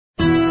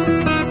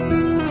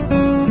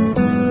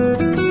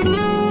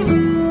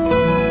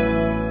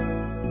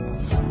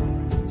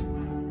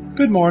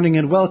Good morning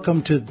and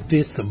welcome to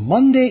this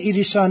Monday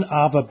edition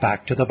of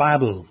Back to the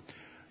Bible.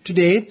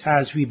 Today,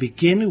 as we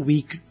begin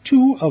week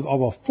 2 of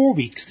our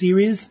 4-week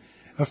series,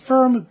 A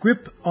Firm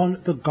Grip on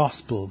the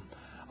Gospel,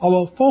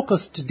 our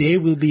focus today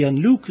will be on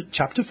Luke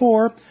chapter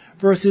 4,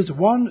 verses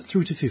 1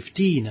 through to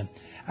 15,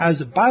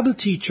 as Bible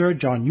teacher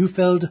John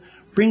Neufeld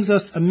brings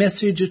us a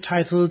message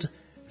titled,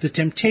 The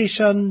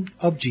Temptation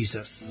of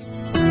Jesus.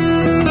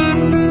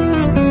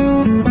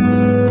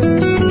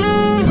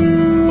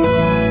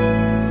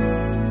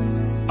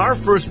 Our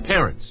first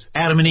parents,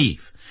 Adam and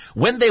Eve,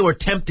 when they were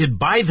tempted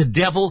by the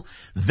devil,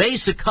 they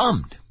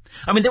succumbed.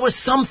 There was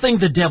something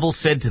the devil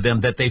said to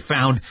them that they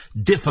found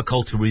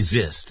difficult to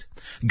resist.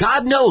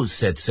 God knows,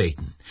 said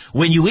Satan,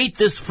 when you eat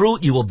this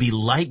fruit, you will be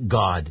like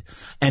God,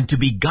 and to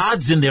be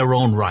gods in their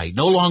own right,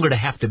 no longer to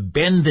have to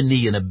bend the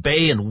knee and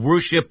obey and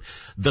worship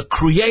the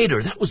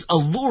Creator. That was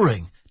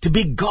alluring. To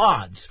be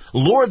gods,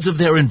 lords of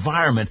their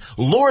environment,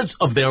 lords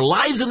of their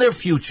lives and their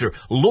future,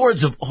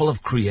 lords of all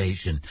of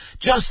creation.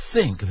 Just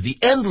think of the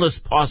endless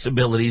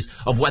possibilities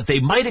of what they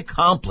might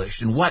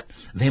accomplish and what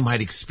they might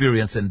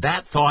experience, and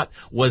that thought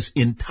was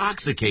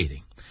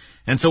intoxicating.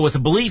 And so with the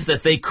belief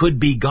that they could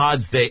be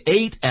gods, they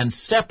ate and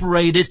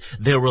separated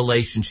their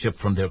relationship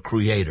from their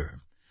Creator.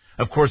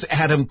 Of course,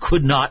 Adam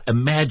could not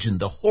imagine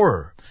the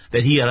horror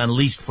that he had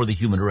unleashed for the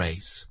human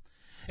race.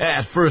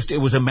 At first, it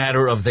was a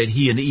matter of that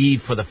he and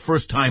Eve for the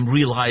first time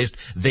realized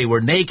they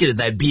were naked, and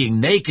that being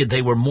naked,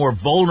 they were more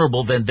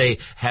vulnerable than they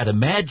had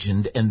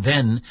imagined, and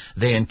then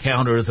they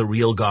encounter the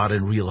real God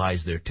and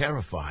realize they're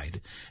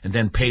terrified. And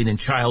then pain in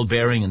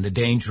childbearing and the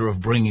danger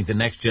of bringing the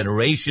next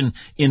generation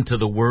into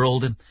the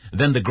world. And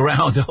then the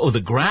ground,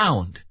 the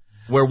ground,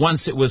 where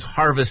once it was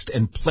harvest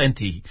and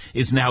plenty,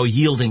 is now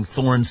yielding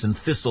thorns and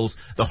thistles.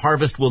 The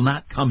harvest will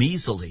not come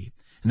easily.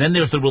 And then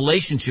there's the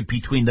relationship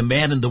between the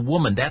man and the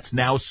woman. That's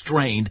now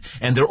strained,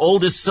 and their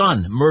oldest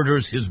son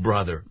murders his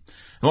brother.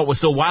 And what was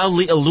so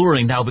wildly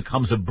alluring now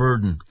becomes a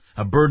burden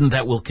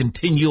that will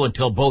continue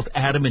until both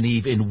Adam and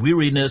Eve, in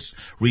weariness,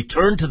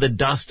 return to the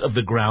dust of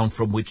the ground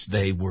from which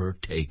they were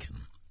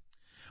taken.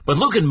 But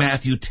Luke and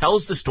Matthew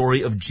tells the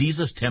story of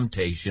Jesus'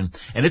 temptation,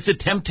 and it's a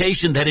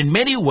temptation that in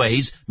many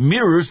ways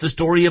mirrors the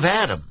story of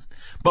Adam.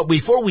 But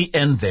before we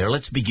end there,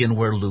 let's begin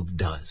where Luke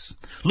does.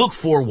 Luke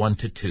 4,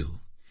 1-2.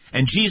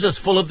 And Jesus,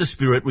 full of the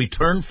Spirit,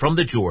 returned from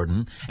the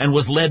Jordan and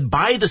was led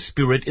by the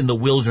Spirit in the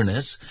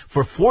wilderness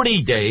for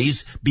 40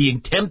 days,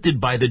 being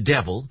tempted by the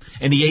devil.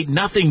 And he ate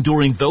nothing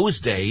during those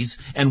days,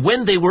 and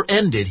when they were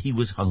ended, he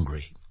was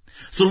hungry.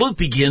 So Luke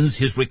begins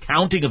his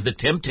recounting of the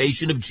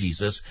temptation of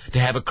Jesus to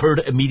have occurred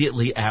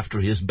immediately after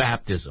his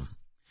baptism.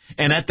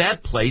 And at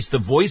that place, the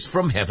voice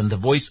from heaven, the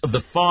voice of the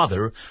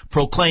Father,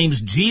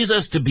 proclaims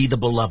Jesus to be the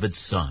beloved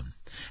Son.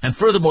 And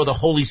furthermore, the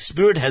Holy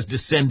Spirit has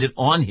descended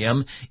on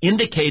him,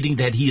 indicating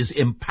that he is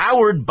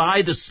empowered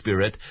by the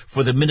Spirit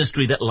for the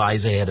ministry that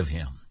lies ahead of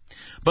him.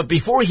 But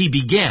before he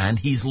began,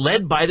 he's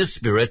led by the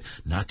Spirit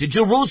not to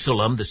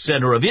Jerusalem, the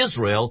center of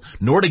Israel,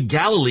 nor to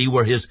Galilee,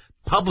 where his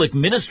public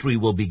ministry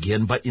will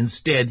begin, but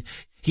instead,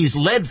 he's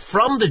led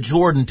from the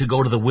Jordan to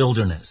go to the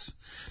wilderness.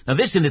 Now,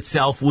 this in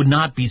itself would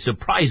not be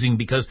surprising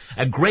because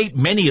a great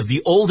many of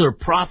the older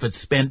prophets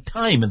spent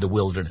time in the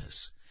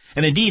wilderness.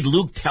 And indeed,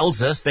 Luke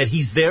tells us that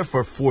he's there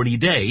for 40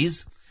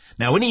 days.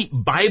 Now, any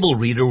Bible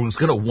reader was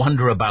going to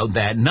wonder about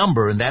that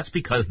number, and that's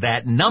because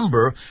that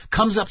number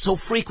comes up so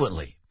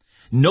frequently.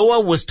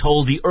 Noah was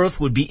told the earth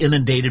would be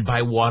inundated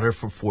by water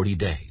for 40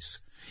 days.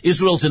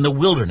 Israel's in the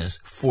wilderness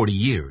 40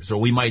 years. Or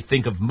we might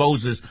think of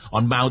Moses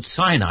on Mount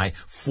Sinai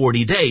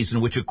 40 days, in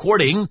which,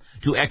 according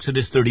to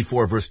Exodus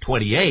 34, verse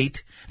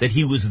 28, that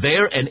he was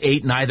there and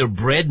ate neither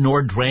bread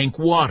nor drank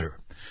water.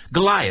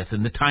 Goliath,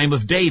 in the time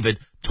of David,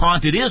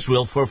 taunted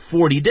Israel for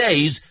 40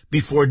 days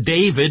before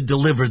David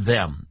delivered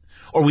them.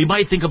 Or we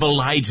might think of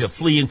Elijah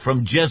fleeing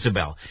from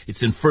Jezebel.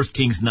 It's in 1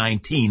 Kings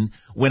 19,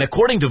 when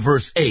according to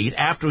verse 8,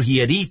 after he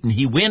had eaten,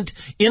 he went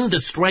in the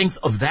strength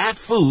of that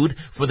food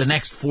for the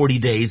next 40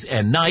 days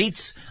and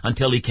nights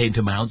until he came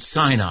to Mount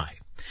Sinai.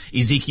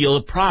 Ezekiel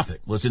the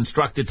prophet was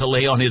instructed to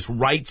lay on his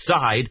right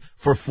side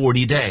for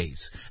 40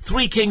 days.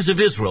 3 kings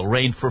of Israel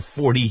reigned for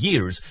 40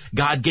 years.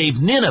 God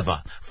gave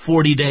Nineveh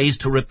 40 days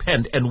to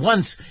repent. And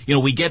once,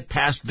 we get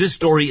past this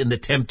story in the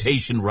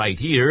temptation right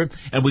here,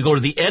 and we go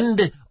to the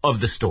end of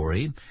the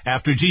story,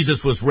 after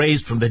Jesus was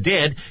raised from the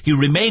dead, he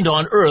remained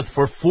on earth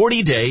for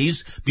 40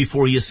 days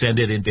before he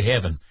ascended into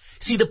heaven.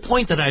 See, the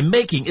point that I'm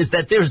making is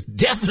that there's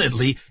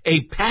definitely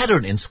a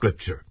pattern in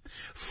Scripture.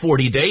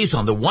 40 days,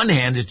 on the one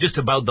hand, is just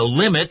about the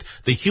limit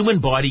the human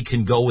body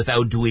can go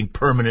without doing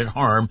permanent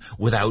harm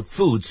without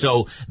food.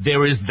 So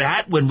there is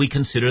that when we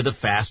consider the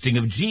fasting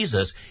of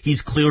Jesus.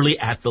 He's clearly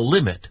at the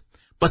limit.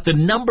 But the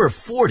number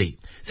 40,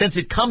 since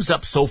it comes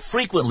up so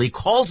frequently,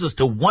 calls us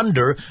to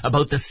wonder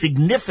about the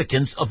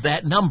significance of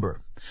that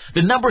number.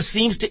 The number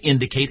seems to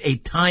indicate a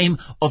time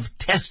of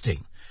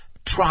testing,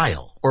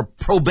 trial, or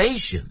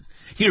probation.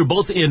 Here,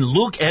 both in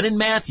Luke and in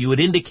Matthew, it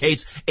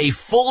indicates a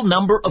full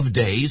number of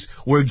days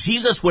where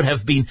Jesus would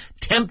have been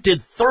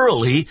tempted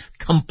thoroughly,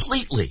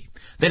 completely.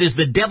 That is,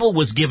 the devil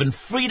was given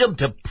freedom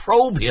to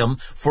probe him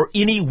for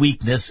any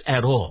weakness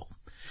at all.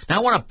 Now, I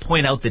want to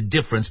point out the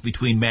difference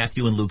between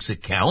Matthew and Luke's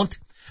account.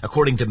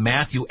 According to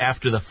Matthew,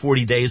 after the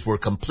 40 days were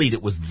complete,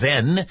 it was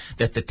then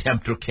that the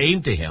tempter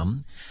came to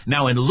him.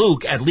 Now, in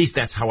Luke, at least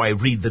that's how I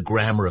read the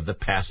grammar of the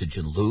passage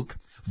in Luke,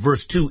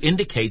 verse 2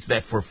 indicates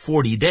that for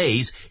 40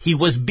 days he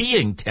was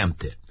being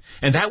tempted.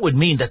 And that would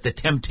mean that the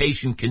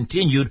temptation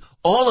continued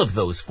all of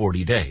those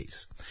 40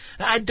 days.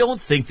 I don't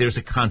think there's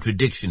a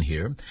contradiction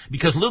here,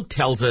 because Luke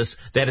tells us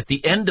that at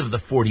the end of the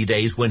 40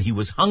 days when he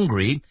was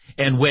hungry,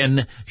 and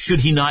when should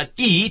he not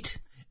eat,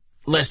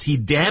 lest he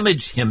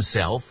damage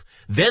himself,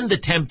 then the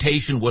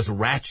temptation was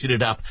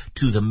ratcheted up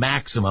to the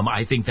maximum.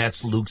 I think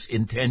that's Luke's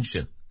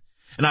intention.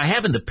 And I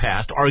have in the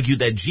past argued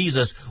that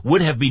Jesus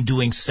would have been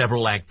doing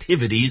several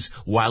activities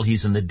while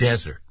he's in the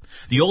desert.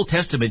 The Old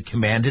Testament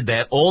commanded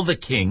that all the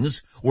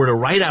kings were to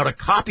write out a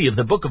copy of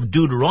the book of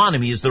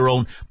Deuteronomy as their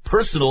own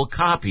personal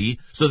copy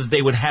so that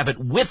they would have it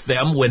with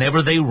them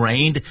whenever they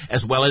reigned,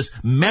 as well as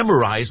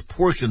memorize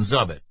portions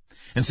of it.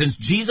 And since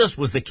Jesus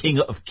was the King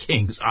of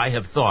Kings, I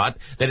have thought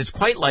that it's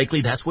quite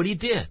likely that's what he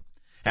did.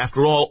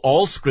 After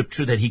all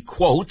scripture that he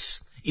quotes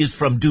is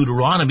from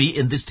Deuteronomy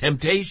in this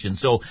temptation.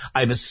 So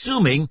I'm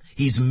assuming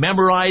he's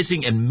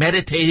memorizing and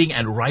meditating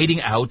and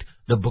writing out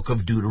the book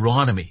of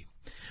Deuteronomy.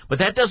 But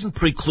that doesn't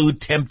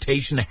preclude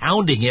temptation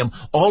hounding him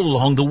all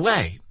along the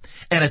way.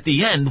 And at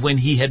the end, when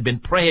he had been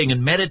praying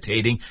and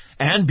meditating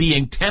and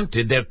being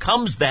tempted, there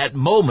comes that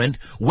moment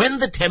when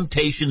the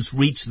temptations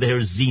reach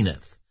their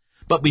zenith.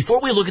 But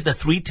before we look at the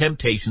three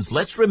temptations,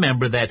 let's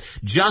remember that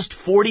just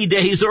 40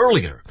 days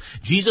earlier,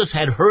 Jesus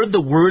had heard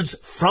the words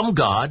from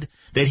God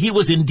that he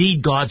was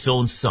indeed God's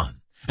own Son,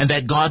 and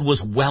that God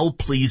was well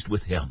pleased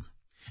with him.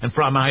 And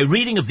from my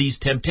reading of these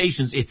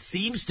temptations, it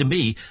seems to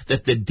me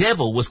that the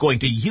devil was going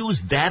to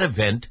use that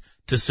event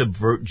to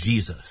subvert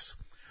Jesus.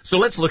 So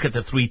let's look at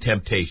the three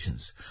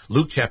temptations.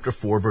 Luke chapter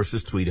 4,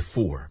 verses 3 to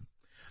 4.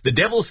 The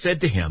devil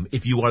said to him,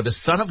 "If you are the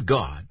Son of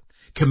God,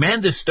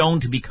 command this stone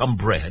to become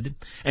bread."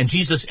 And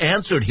Jesus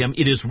answered him,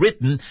 "It is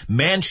written,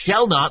 man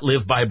shall not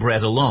live by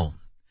bread alone."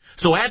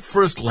 So at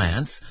first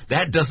glance,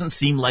 that doesn't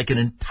seem like an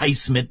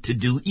enticement to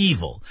do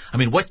evil. I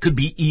mean, what could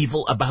be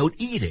evil about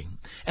eating?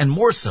 And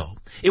more so,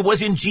 it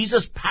was in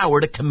Jesus'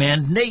 power to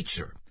command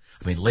nature.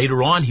 I mean,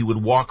 later on, he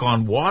would walk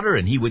on water,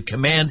 and he would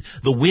command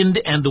the wind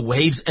and the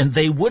waves, and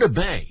they would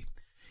obey.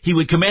 He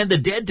would command the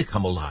dead to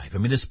come alive. I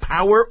mean, his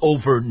power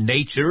over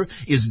nature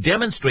is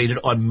demonstrated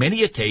on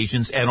many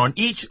occasions, and on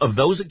each of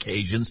those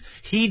occasions,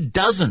 he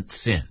doesn't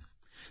sin.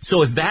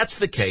 So if that's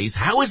the case,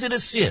 how is it a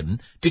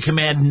sin to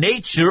command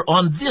nature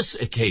on this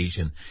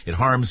occasion? It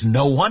harms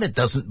no one, it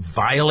doesn't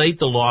violate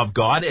the law of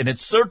God, and it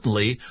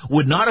certainly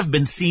would not have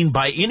been seen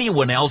by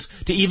anyone else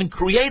to even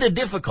create a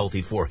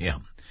difficulty for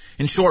him.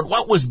 In short,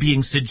 what was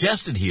being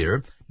suggested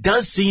here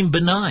does seem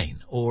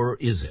benign, or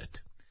is it?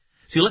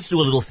 See, let's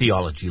do a little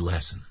theology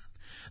lesson.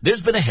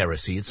 There's been a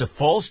heresy. It's a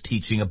false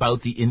teaching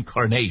about the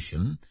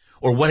incarnation,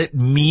 or what it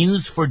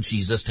means for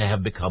Jesus to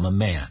have become a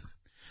man.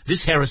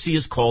 This heresy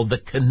is called the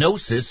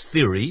kenosis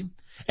theory,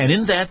 and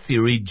in that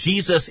theory,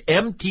 Jesus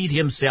emptied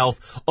himself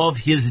of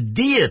his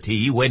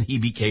deity when he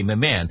became a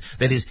man.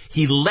 That is,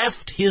 he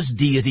left his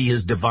deity,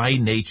 his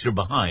divine nature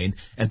behind,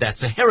 and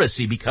that's a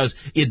heresy because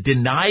it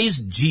denies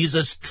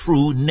Jesus'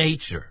 true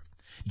nature.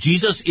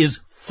 Jesus is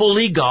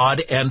fully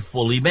God and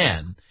fully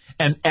man,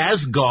 and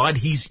as God,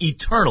 he's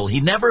eternal.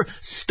 He never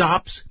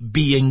stops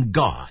being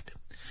God.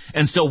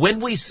 And so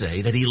when we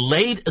say that he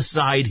laid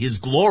aside his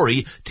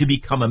glory to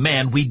become a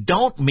man, we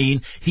don't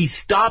mean he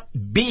stopped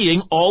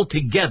being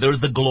altogether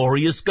the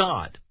glorious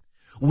God.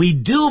 We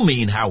do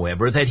mean,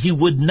 however, that he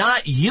would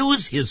not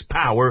use his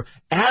power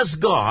as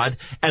God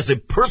as a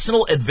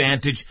personal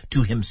advantage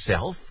to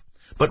himself,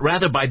 but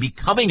rather by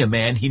becoming a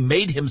man, he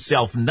made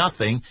himself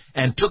nothing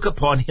and took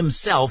upon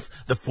himself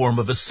the form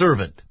of a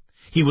servant.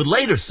 He would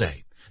later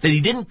say that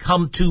he didn't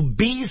come to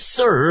be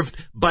served,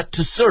 but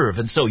to serve.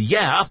 And so,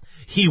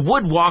 he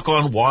would walk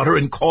on water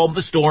and calm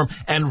the storm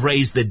and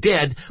raise the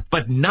dead,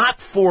 but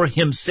not for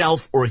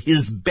himself or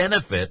his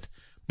benefit,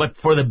 but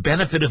for the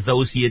benefit of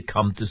those he had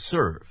come to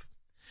serve.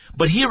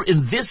 But here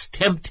in this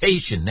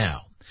temptation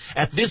now,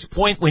 at this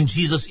point when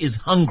Jesus is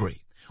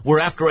hungry, where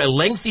after a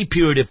lengthy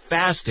period of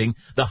fasting,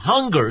 the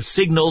hunger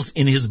signals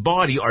in his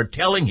body are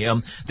telling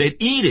him that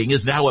eating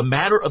is now a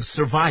matter of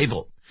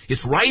survival.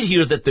 It's right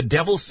here that the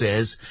devil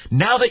says,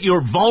 now that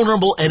you're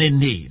vulnerable and in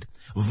need,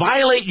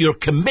 violate your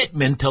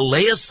commitment to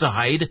lay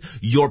aside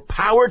your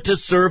power to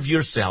serve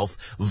yourself.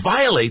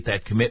 Violate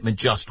that commitment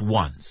just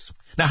once.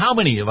 Now, how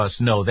many of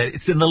us know that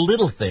it's in the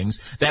little things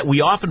that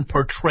we often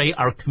portray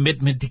our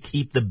commitment to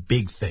keep the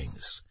big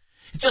things?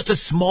 It's just a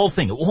small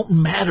thing. It won't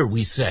matter,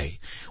 we say.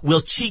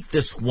 We'll cheat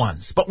this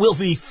once, but we'll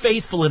be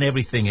faithful in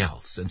everything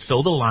else. And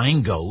so the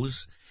line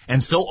goes.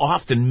 And so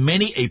often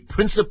many a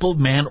principled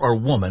man or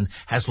woman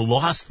has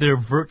lost their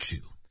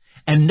virtue.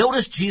 And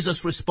notice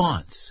Jesus'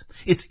 response.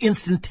 It's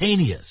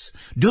instantaneous.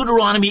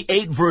 Deuteronomy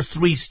 8 verse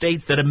 3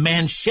 states that a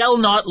man shall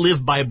not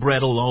live by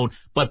bread alone,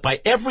 but by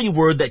every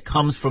word that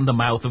comes from the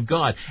mouth of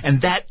God.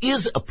 And that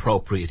is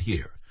appropriate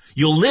here.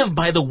 You'll live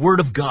by the word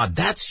of God.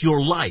 That's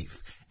your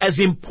life. As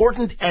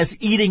important as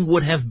eating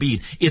would have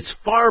been, it's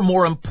far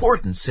more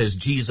important, says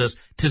Jesus,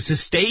 to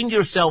sustain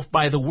yourself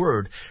by the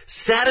word.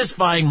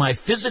 Satisfying my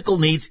physical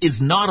needs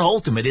is not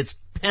ultimate, it's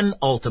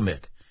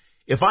penultimate.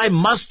 If I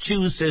must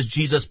choose, says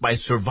Jesus, by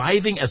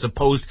surviving as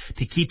opposed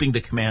to keeping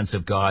the commands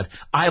of God,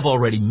 I've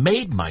already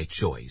made my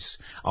choice.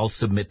 I'll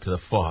submit to the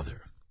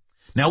Father.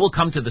 Now we'll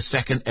come to the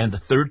second and the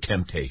third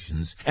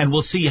temptations, and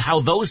we'll see how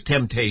those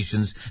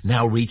temptations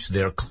now reach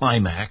their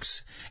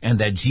climax, and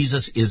that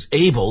Jesus is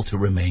able to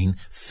remain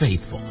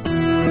faithful.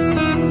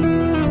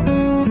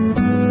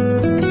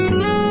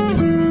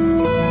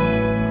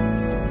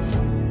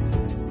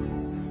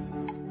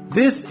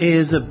 This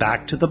is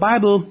Back to the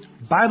Bible,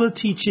 Bible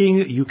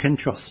teaching you can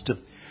trust.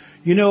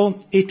 You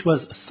know, it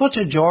was such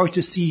a joy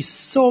to see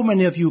so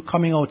many of you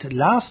coming out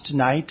last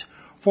night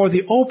for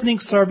the opening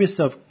service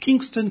of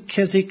Kingston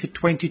Keswick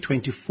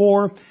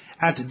 2024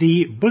 at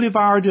the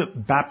Boulevard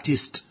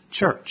Baptist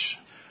Church.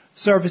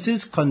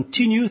 Services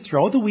continue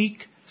throughout the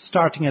week,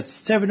 starting at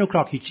 7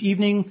 o'clock each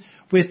evening,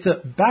 with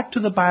Back to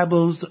the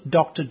Bible's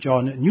Dr.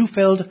 John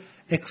Neufeld,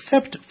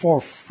 except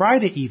for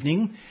Friday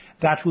evening.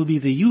 That will be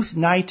the youth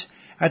night,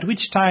 at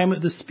which time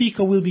the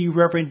speaker will be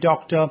Reverend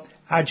Dr.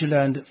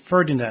 Ajuland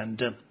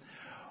Ferdinand.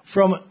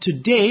 From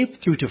today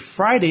through to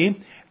Friday,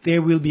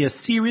 there will be a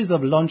series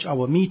of lunch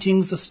hour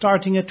meetings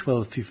starting at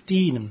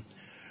 12:15.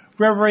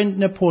 Reverend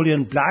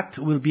Napoleon Black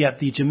will be at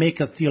the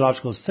Jamaica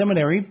Theological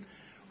Seminary,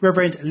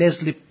 Reverend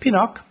Leslie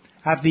Pinnock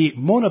at the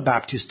Mona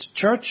Baptist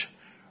Church,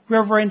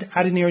 Reverend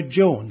Adenir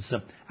Jones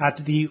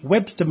at the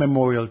Webster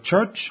Memorial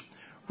Church,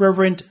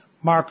 Reverend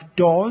Mark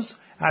Dawes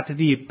at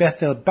the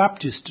Bethel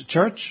Baptist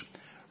Church,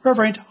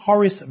 Reverend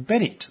Horace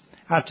Bennett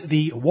at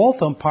the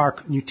Waltham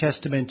Park New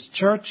Testament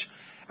Church,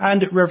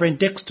 and Reverend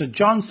Dexter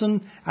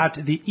Johnson at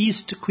the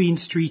East Queen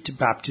Street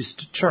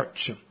Baptist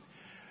Church.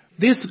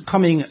 This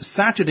coming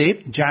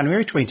Saturday,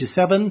 January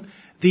 27,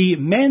 the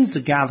men's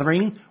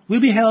gathering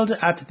will be held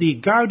at the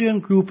Guardian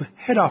Group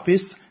Head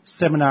Office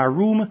Seminar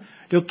Room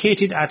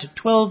located at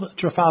 12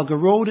 Trafalgar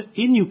Road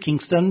in New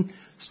Kingston,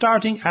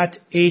 starting at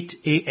 8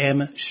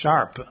 a.m.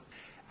 sharp.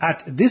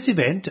 At this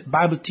event,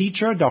 Bible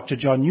teacher Dr.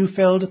 John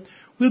Neufeld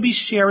will be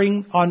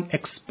sharing on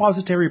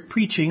expository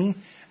preaching,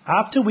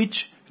 after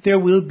which there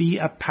will be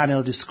a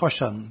panel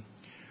discussion.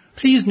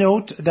 Please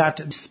note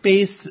that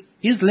space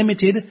is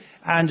limited,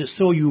 and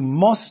so you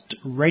must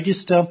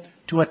register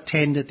to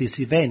attend this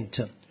event.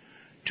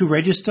 To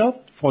register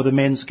for the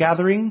men's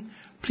gathering,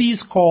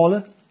 please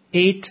call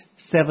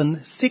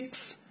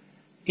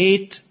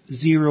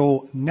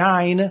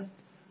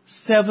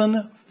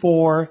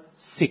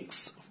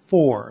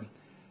 876-809-7464.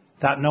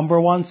 That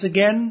number once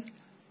again,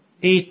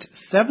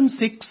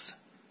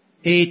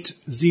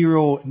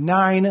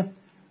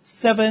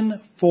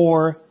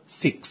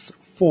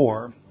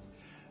 876-809-7464.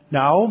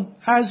 Now,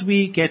 as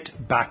we get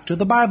back to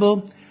the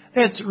Bible,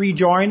 let's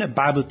rejoin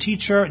Bible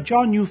teacher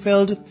John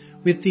Neufeld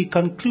with the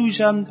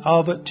conclusion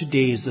of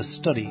today's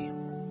study.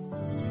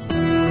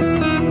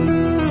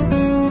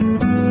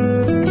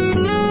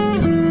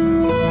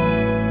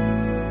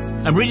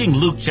 I'm reading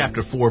Luke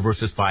chapter 4,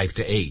 verses 5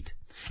 to 8.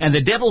 And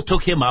the devil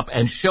took him up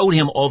and showed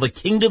him all the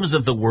kingdoms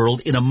of the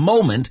world in a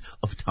moment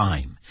of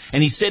time.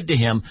 And he said to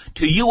him,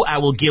 To you I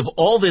will give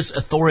all this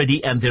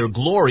authority and their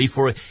glory,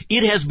 for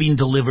it has been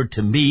delivered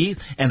to me,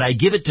 and I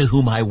give it to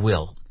whom I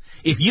will.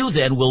 If you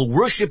then will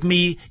worship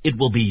me, it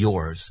will be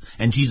yours.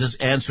 And Jesus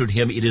answered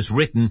him, It is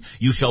written,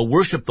 You shall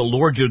worship the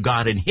Lord your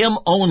God, and him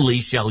only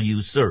shall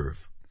you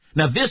serve.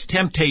 Now, this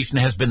temptation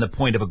has been the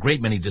point of a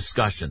great many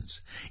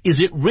discussions.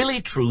 Is it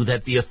really true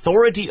that the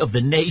authority of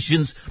the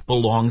nations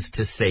belongs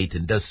to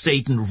Satan? Does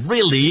Satan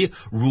really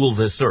rule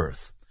this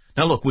earth?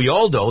 Now, look, we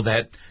all know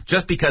that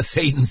just because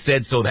Satan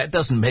said so, that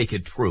doesn't make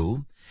it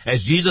true.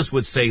 As Jesus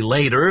would say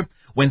later,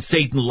 when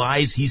Satan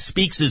lies, he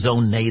speaks his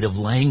own native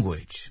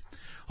language.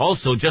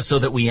 Also, just so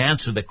that we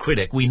answer the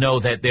critic, we know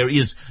that there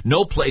is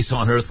no place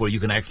on earth where you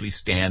can actually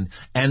stand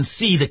and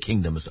see the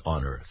kingdoms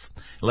on earth.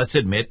 Let's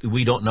admit,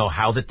 we don't know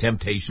how the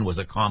temptation was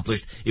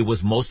accomplished. It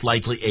was most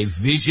likely a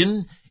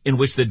vision in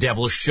which the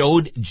devil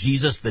showed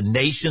Jesus the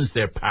nations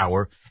their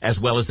power as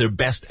well as their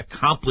best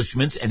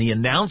accomplishments, and he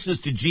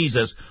announces to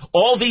Jesus,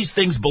 all these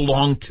things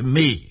belong to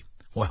me.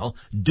 Well,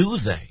 do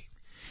they?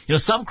 You know,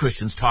 some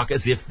Christians talk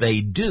as if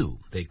they do.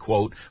 They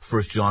quote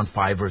 1 John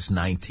 5, verse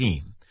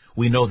 19.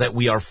 We know that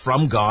we are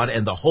from God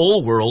and the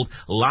whole world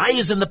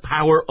lies in the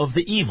power of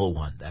the evil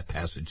one, that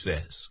passage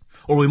says.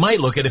 Or we might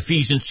look at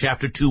Ephesians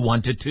chapter 2,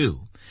 1-2.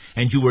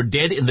 And you were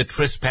dead in the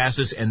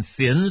trespasses and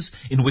sins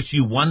in which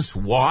you once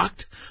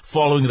walked,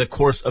 following the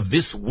course of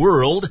this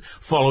world,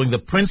 following the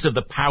prince of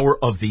the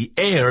power of the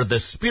air,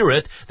 the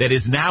spirit that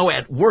is now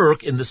at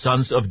work in the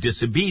sons of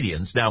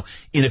disobedience. Now,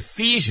 in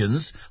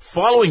Ephesians,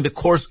 following the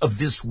course of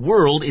this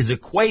world is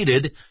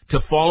equated to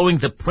following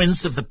the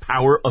prince of the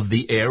power of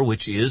the air,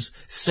 which is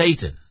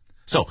Satan.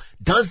 So,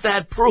 does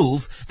that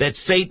prove that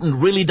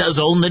Satan really does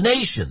own the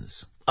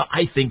nations?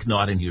 I think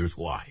not, and here's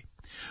why.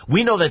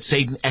 We know that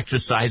Satan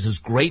exercises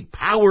great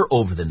power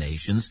over the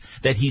nations,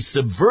 that he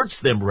subverts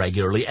them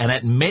regularly, and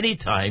at many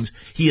times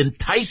he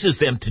entices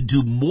them to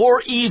do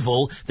more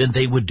evil than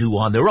they would do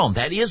on their own.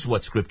 That is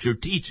what Scripture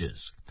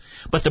teaches.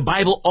 But the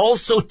Bible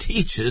also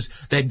teaches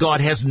that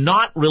God has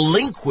not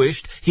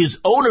relinquished his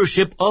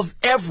ownership of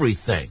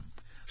everything.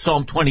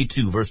 Psalm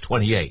 22, verse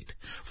 28.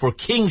 For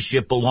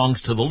kingship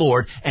belongs to the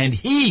Lord, and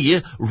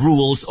he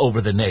rules over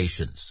the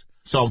nations.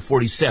 Psalm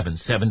 47,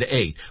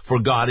 7-8.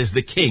 For God is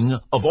the king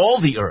of all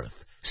the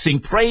earth. Sing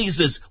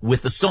praises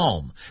with the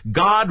psalm.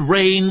 God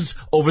reigns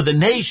over the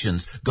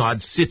nations.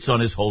 God sits on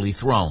his holy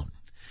throne.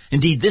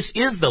 Indeed, this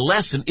is the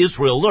lesson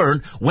Israel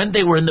learned when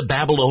they were in the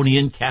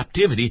Babylonian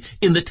captivity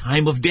in the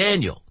time of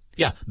Daniel.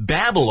 Yeah,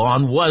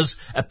 Babylon was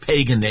a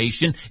pagan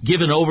nation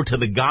given over to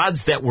the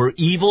gods that were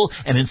evil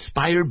and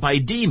inspired by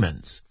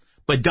demons.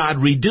 But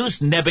God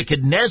reduced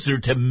Nebuchadnezzar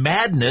to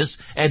madness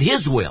at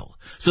his will,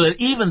 so that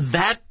even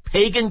that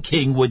pagan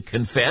king would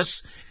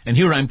confess, and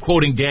here I'm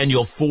quoting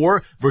Daniel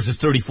 4, verses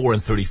 34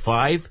 and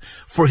 35,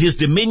 for his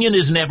dominion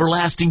is an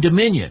everlasting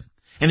dominion,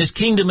 and his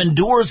kingdom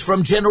endures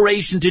from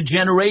generation to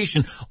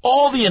generation.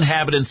 All the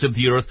inhabitants of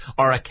the earth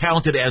are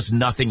accounted as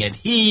nothing, and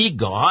he,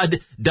 God,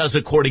 does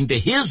according to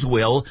his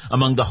will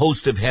among the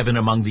host of heaven,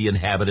 among the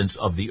inhabitants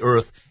of the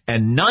earth,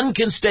 and none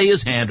can stay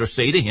his hand or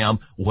say to him,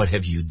 what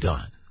have you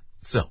done?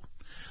 So,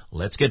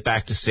 let's get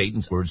back to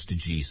Satan's words to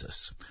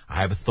Jesus.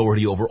 I have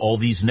authority over all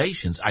these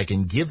nations. I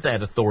can give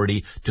that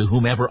authority to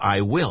whomever I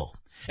will.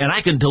 And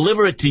I can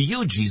deliver it to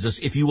you, Jesus,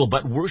 if you will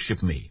but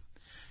worship me.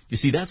 You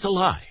see, that's a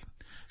lie.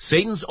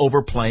 Satan's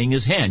overplaying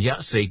his hand. Yeah,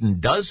 Satan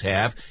does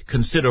have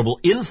considerable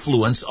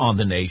influence on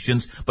the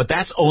nations, but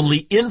that's only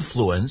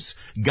influence.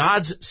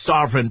 God's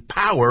sovereign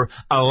power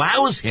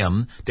allows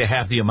him to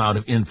have the amount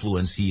of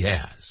influence he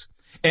has.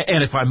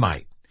 And if I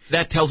might,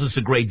 that tells us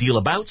a great deal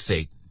about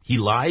Satan. He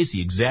lies,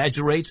 he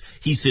exaggerates,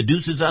 he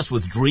seduces us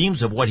with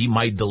dreams of what he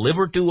might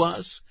deliver to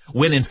us,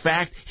 when in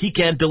fact he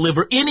can't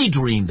deliver any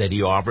dream that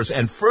he offers,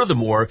 and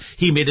furthermore,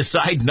 he may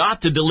decide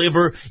not to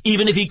deliver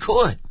even if he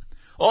could.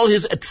 All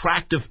his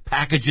attractive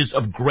packages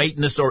of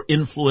greatness or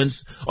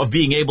influence, of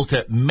being able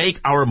to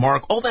make our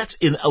mark, all that's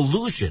an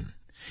illusion.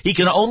 He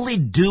can only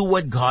do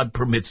what God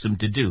permits him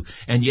to do.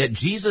 And yet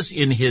Jesus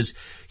in his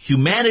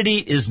humanity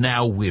is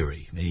now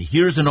weary. And he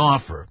hears an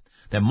offer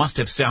that must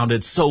have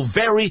sounded so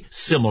very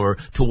similar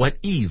to what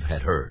Eve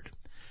had heard.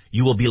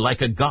 You will be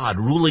like a god,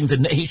 ruling the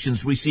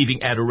nations,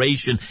 receiving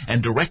adoration,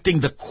 and directing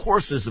the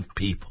courses of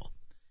people.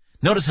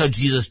 Notice how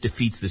Jesus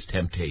defeats this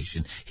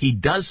temptation. He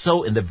does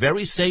so in the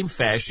very same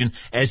fashion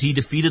as he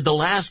defeated the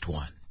last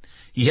one.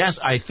 He has,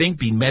 I think,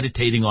 been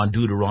meditating on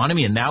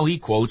Deuteronomy, and now he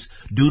quotes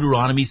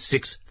Deuteronomy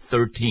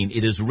 6:13.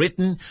 It is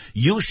written,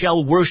 you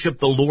shall worship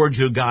the Lord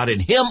your God, and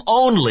him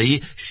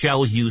only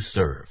shall you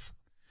serve.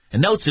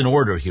 And notes in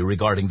order here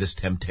regarding this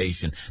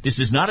temptation. This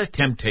is not a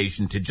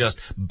temptation to just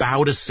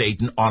bow to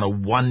Satan on a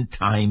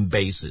one-time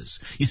basis.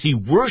 You see,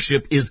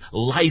 worship is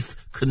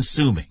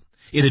life-consuming.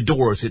 It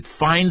adores, it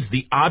finds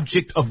the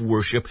object of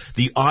worship,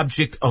 the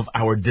object of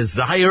our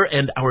desire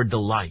and our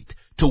delight.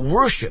 To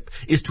worship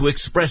is to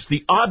express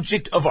the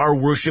object of our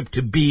worship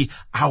to be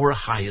our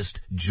highest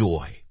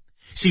joy.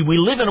 See, we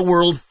live in a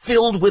world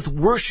filled with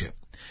worship.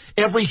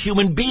 Every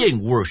human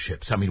being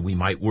worships. I mean, we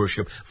might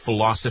worship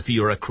philosophy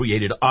or a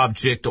created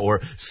object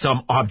or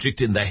some object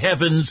in the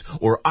heavens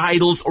or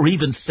idols or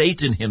even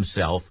Satan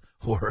himself,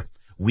 or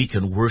we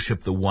can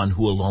worship the one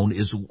who alone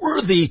is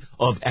worthy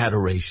of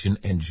adoration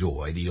and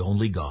joy, the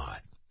only God.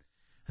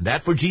 And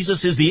that for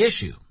Jesus is the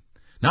issue.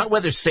 Not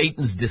whether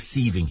Satan's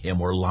deceiving him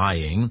or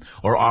lying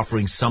or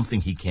offering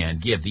something he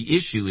can't give. The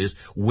issue is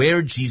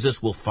where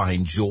Jesus will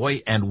find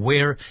joy and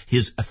where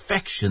his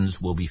affections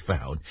will be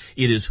found.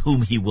 It is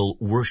whom he will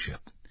worship.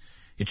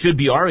 It should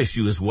be our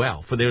issue as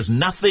well, for there's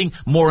nothing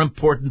more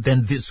important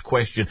than this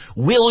question.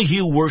 Will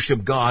you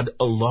worship God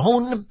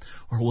alone,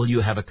 or will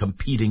you have a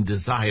competing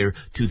desire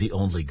to the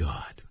only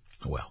God?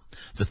 Well,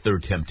 the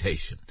third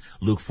temptation,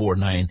 Luke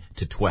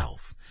 4:9-12.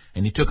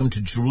 And he took him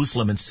to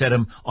Jerusalem and set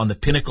him on the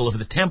pinnacle of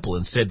the temple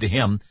and said to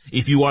him,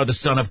 if you are the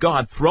Son of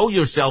God, throw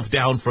yourself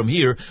down from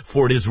here,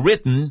 for it is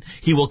written,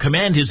 he will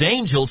command his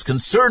angels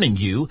concerning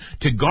you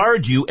to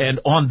guard you, and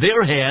on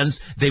their hands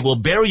they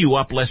will bear you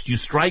up, lest you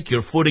strike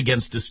your foot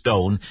against a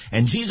stone.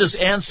 And Jesus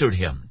answered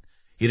him,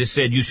 it is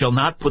said, you shall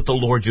not put the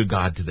Lord your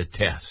God to the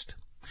test.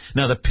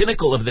 Now, the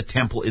pinnacle of the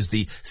temple is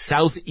the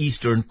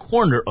southeastern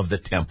corner of the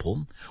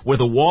temple, where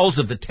the walls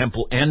of the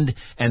temple end,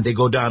 and they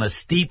go down a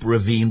steep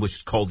ravine, which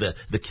is called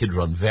the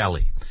Kidron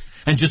Valley.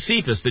 And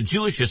Josephus, the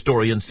Jewish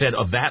historian, said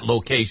of that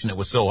location it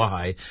was so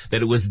high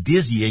that it was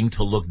dizzying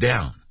to look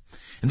down.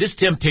 And this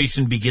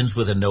temptation begins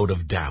with a note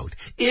of doubt.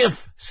 If,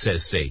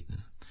 says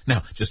Satan.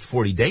 Now, just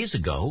 40 days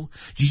ago,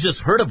 Jesus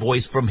heard a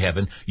voice from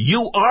heaven,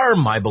 you are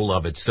my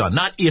beloved Son.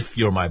 Not if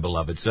you're my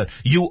beloved Son.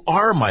 You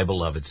are my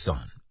beloved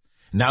Son.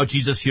 Now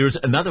Jesus hears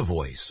another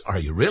voice. Are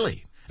you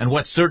really? And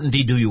what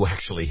certainty do you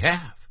actually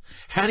have?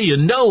 How do you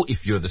know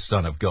if you're the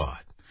Son of God?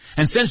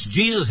 And since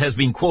Jesus has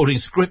been quoting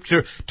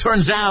Scripture,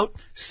 turns out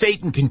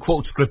Satan can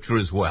quote Scripture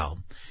as well.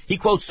 He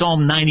quotes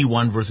Psalm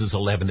 91 verses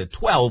 11 to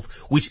 12,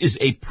 which is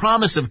a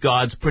promise of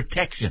God's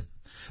protection.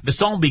 The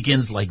psalm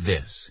begins like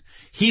this: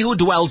 He who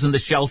dwells in the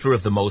shelter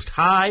of the Most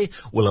High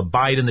will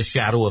abide in the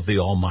shadow of the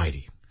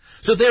Almighty.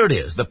 So there it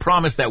is, the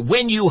promise that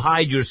when you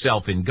hide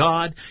yourself in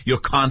God, your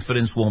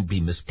confidence won't be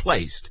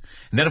misplaced.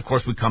 And then, of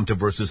course, we come to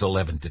verses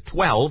 11 to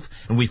 12,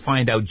 and we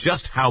find out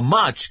just how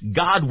much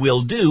God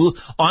will do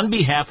on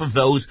behalf of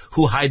those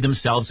who hide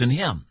themselves in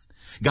Him.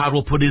 God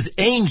will put His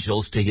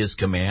angels to His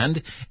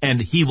command, and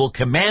He will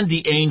command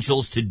the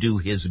angels to do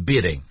His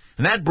bidding.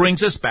 And that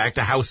brings us back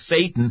to how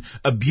Satan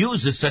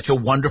abuses such a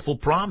wonderful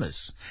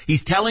promise.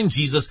 He's telling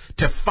Jesus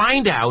to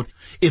find out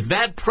if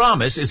that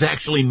promise is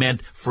actually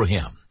meant for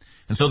him.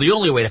 And so the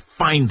only way to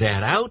find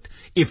that out,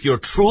 if you're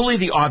truly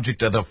the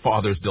object of the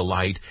Father's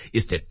delight,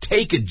 is to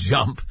take a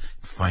jump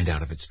and find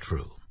out if it's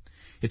true.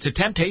 It's a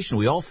temptation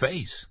we all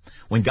face.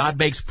 When God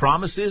makes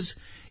promises,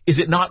 is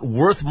it not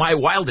worth my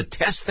while to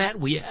test that,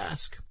 we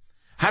ask?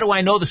 How do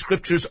I know the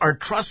Scriptures are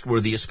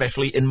trustworthy,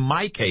 especially in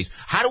my case?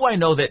 How do I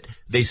know that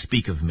they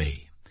speak of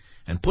me?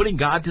 And putting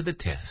God to the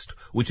test,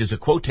 which is a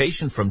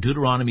quotation from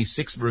Deuteronomy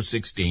 6 verse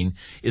 16,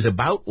 is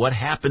about what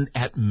happened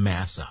at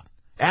Massah.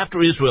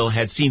 After Israel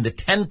had seen the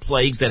 10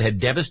 plagues that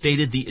had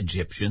devastated the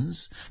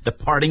Egyptians, the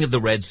parting of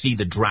the Red Sea,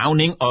 the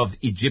drowning of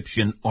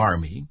Egyptian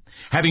army,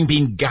 having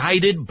been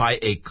guided by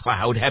a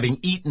cloud, having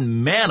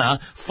eaten manna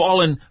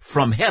fallen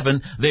from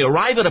heaven, they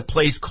arrive at a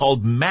place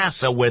called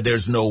Massah where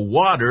there's no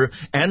water,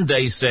 and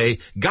they say,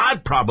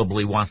 God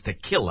probably wants to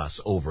kill us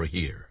over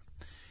here.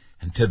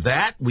 And to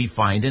that we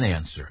find an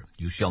answer.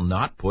 You shall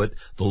not put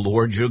the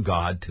Lord your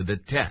God to the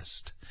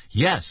test.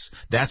 Yes,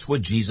 that's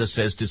what Jesus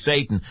says to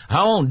Satan.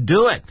 I won't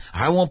do it.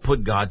 I won't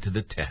put God to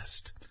the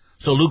test.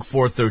 So Luke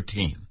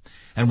 4:13.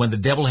 And when the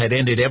devil had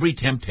ended every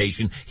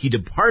temptation, he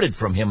departed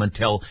from him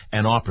until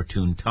an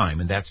opportune time.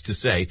 And that's to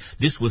say,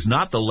 this was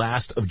not the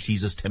last of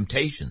Jesus'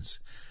 temptations.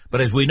 But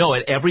as we know,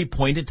 at every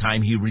point in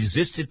time, he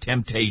resisted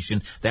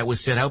temptation that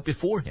was set out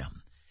before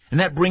him.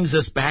 And that brings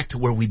us back to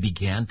where we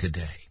began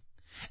today.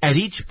 At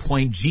each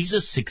point,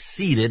 Jesus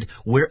succeeded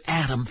where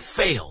Adam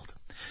failed.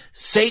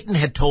 Satan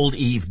had told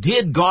Eve,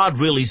 did God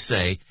really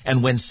say?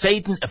 And when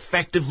Satan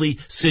effectively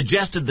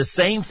suggested the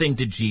same thing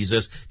to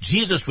Jesus,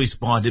 Jesus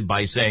responded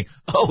by saying,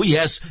 oh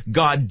yes,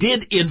 God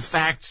did in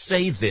fact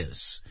say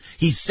this.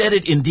 He said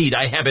it indeed.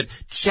 I have it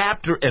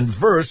chapter and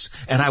verse,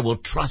 and I will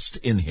trust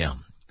in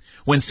him.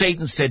 When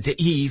Satan said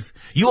to Eve,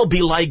 you will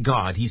be like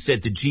God, he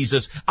said to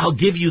Jesus, I'll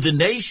give you the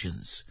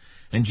nations.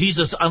 And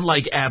Jesus,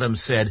 unlike Adam,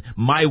 said,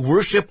 my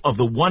worship of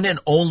the one and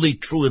only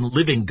true and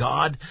living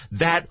God,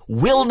 that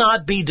will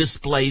not be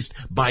displaced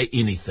by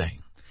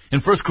anything. In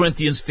 1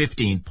 Corinthians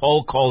 15,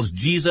 Paul calls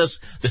Jesus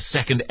the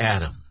second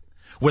Adam.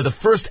 Where the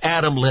first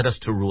Adam led us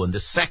to ruin, the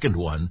second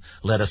one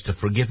led us to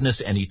forgiveness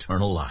and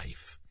eternal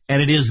life.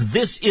 And it is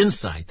this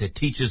insight that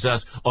teaches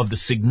us of the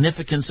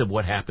significance of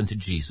what happened to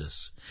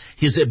Jesus.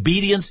 His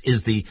obedience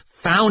is the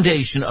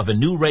foundation of a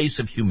new race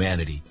of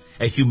humanity,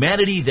 a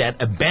humanity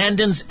that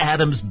abandons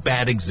Adam's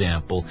bad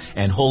example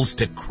and holds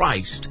to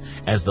Christ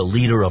as the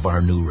leader of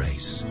our new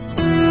race.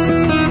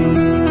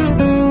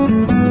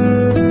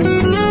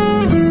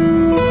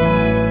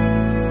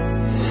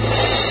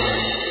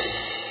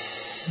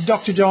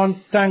 Dr. John,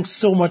 thanks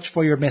so much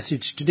for your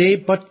message today,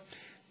 but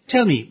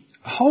tell me,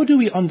 how do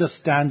we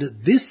understand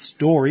this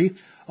story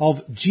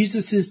of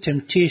Jesus'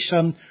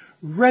 temptation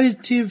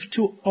relative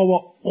to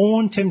our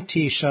own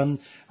temptation,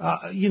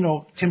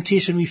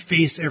 temptation we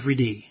face every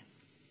day?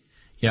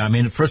 Yeah,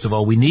 first of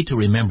all, we need to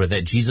remember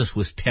that Jesus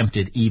was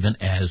tempted even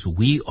as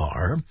we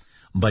are,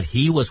 but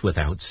he was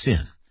without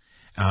sin.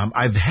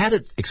 I've had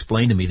it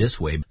explained to me this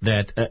way,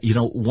 that,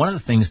 one of the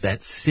things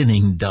that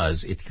sinning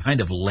does, it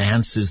kind of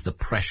lances the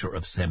pressure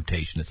of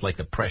temptation. It's like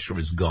the pressure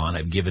is gone.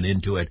 I've given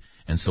into it,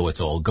 and so it's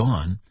all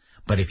gone.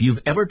 But if you've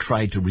ever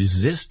tried to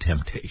resist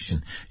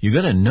temptation, you're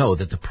going to know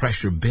that the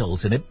pressure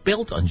builds, and it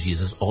built on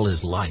Jesus all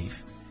his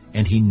life,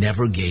 and he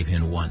never gave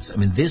in once.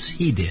 This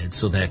he did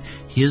so that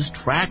his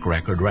track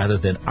record, rather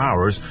than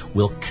ours,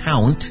 will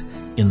count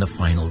in the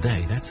final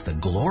day. That's the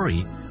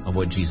glory of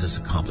what Jesus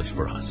accomplished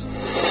for us.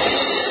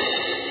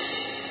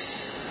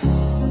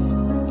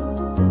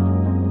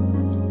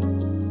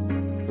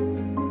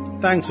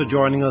 Thanks for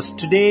joining us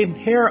today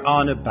here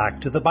on Back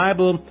to the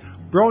Bible,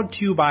 brought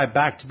to you by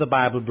Back to the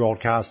Bible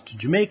Broadcast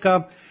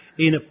Jamaica,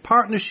 in a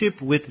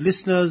partnership with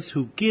listeners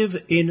who give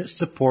in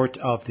support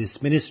of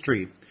this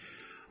ministry.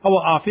 Our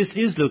office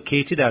is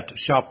located at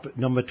shop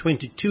number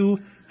 22,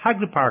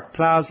 Hagley Park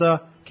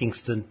Plaza,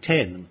 Kingston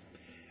 10.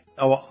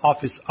 Our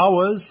office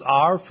hours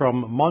are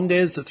from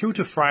Mondays through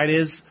to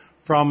Fridays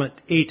from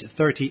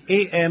 8:30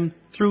 a.m.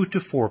 through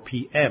to 4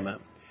 p.m.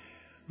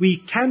 We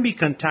can be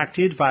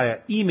contacted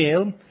via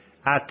email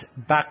at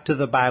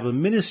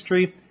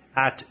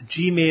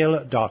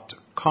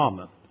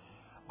backtothebibleministry@gmail.com.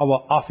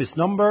 Our office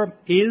number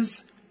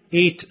is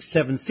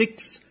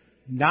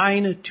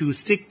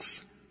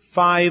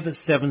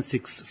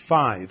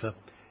 876-926-5765,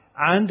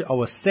 and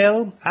our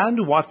cell and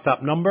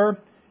WhatsApp number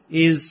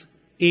is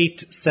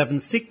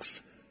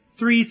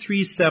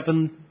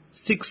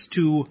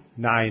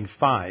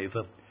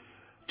 1-866-337-6295.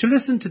 To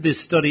listen to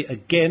this study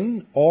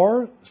again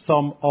or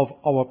some of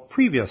our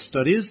previous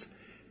studies,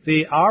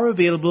 they are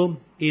available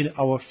in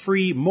our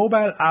free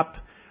mobile app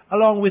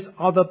along with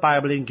other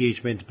Bible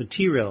engagement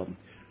material.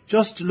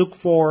 Just look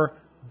for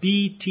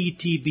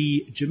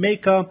BTTB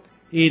Jamaica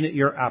in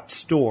your app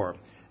store.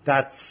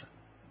 That's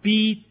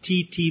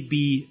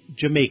BTTB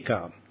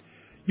Jamaica.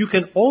 You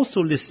can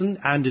also listen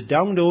and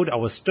download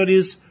our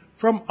studies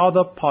from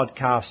other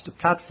podcast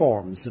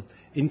platforms,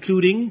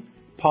 including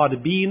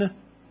Podbean,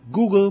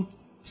 Google,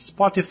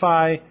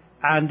 Spotify,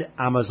 and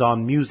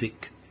Amazon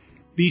Music.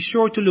 Be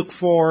sure to look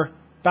for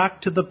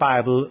Back to the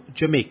Bible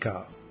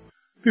Jamaica.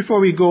 Before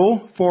we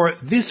go, for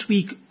this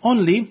week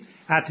only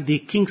at the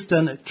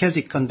Kingston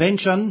Keswick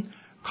Convention,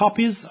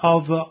 copies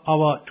of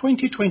our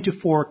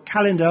 2024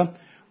 calendar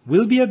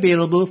will be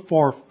available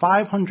for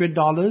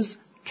 $500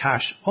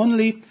 cash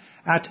only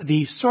at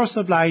the Source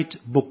of Light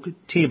book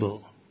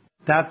table.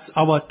 That's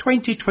our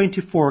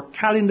 2024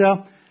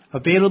 calendar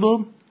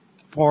available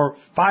for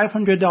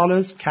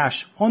 $500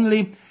 cash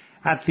only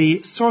at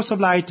the Source of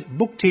Light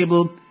book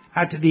table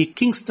at the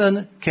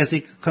Kingston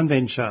Keswick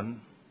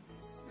Convention.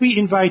 We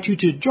invite you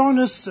to join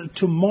us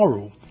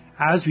tomorrow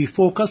as we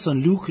focus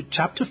on Luke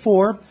chapter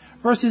 4,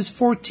 verses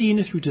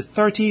 14 through to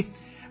 30,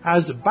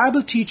 as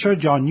Bible teacher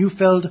John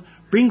Neufeld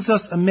brings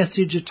us a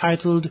message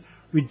titled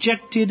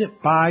Rejected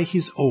by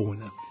His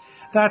Own.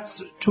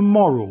 That's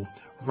tomorrow,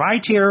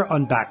 right here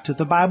on Back to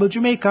the Bible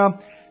Jamaica,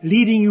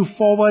 leading you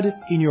forward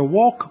in your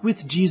walk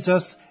with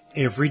Jesus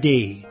every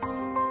day.